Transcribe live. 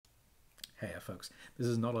Hey folks, this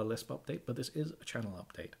is not a Lisp update, but this is a channel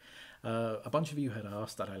update. A bunch of you had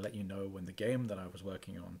asked that I let you know when the game that I was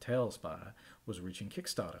working on, TaleSpire, was reaching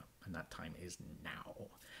Kickstarter, and that time is now.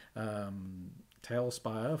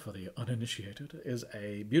 TaleSpire, for the uninitiated, is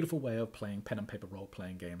a beautiful way of playing pen and paper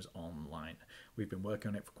role-playing games online. We've been working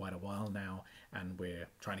on it for quite a while now, and we're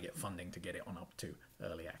trying to get funding to get it on up to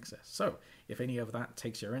early access. So, if any of that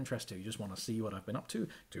takes your interest, or you just want to see what I've been up to,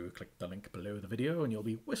 do click the link below the video and you'll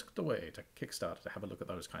be whisked away to Kickstarter to have a look at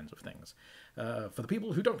those kinds of things. For the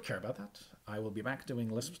people who don't care about that, I will be back doing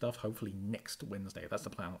Lisp stuff hopefully next Wednesday. That's the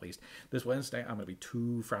plan, at least. This Wednesday, I'm going to be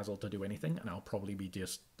too frazzled to do anything, and I'll probably be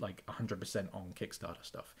just like 100% on Kickstarter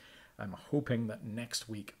stuff. I'm hoping that next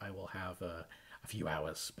week I will have a few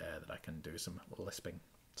hours spare that I can do some lisping.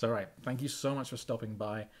 So, all right, thank you so much for stopping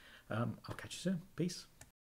by. I'll catch you soon. Peace.